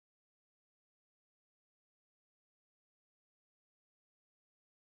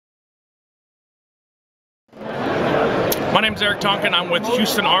My name's Eric Tonkin. I'm with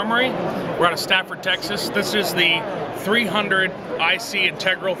Houston Armory. We're out of Stafford, Texas. This is the 300 IC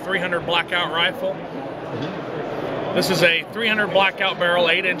Integral 300 Blackout rifle. This is a 300 Blackout barrel,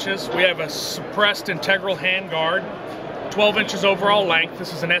 8 inches. We have a suppressed integral handguard, 12 inches overall length.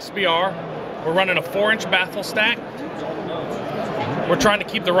 This is an SBR. We're running a 4-inch baffle stack. We're trying to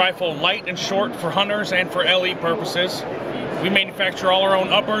keep the rifle light and short for hunters and for LE purposes. We manufacture all our own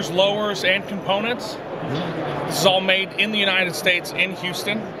uppers, lowers, and components. This is all made in the United States in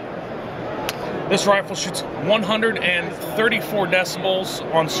Houston. This rifle shoots 134 decibels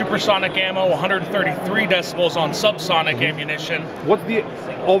on supersonic ammo, 133 decibels on subsonic ammunition. What's the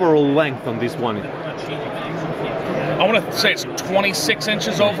overall length on this one? I want to say it's 26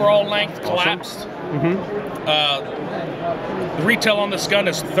 inches overall length, collapsed. The retail on this gun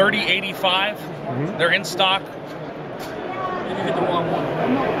is $30.85. They're in stock. You get the wrong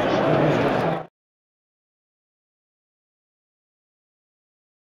one.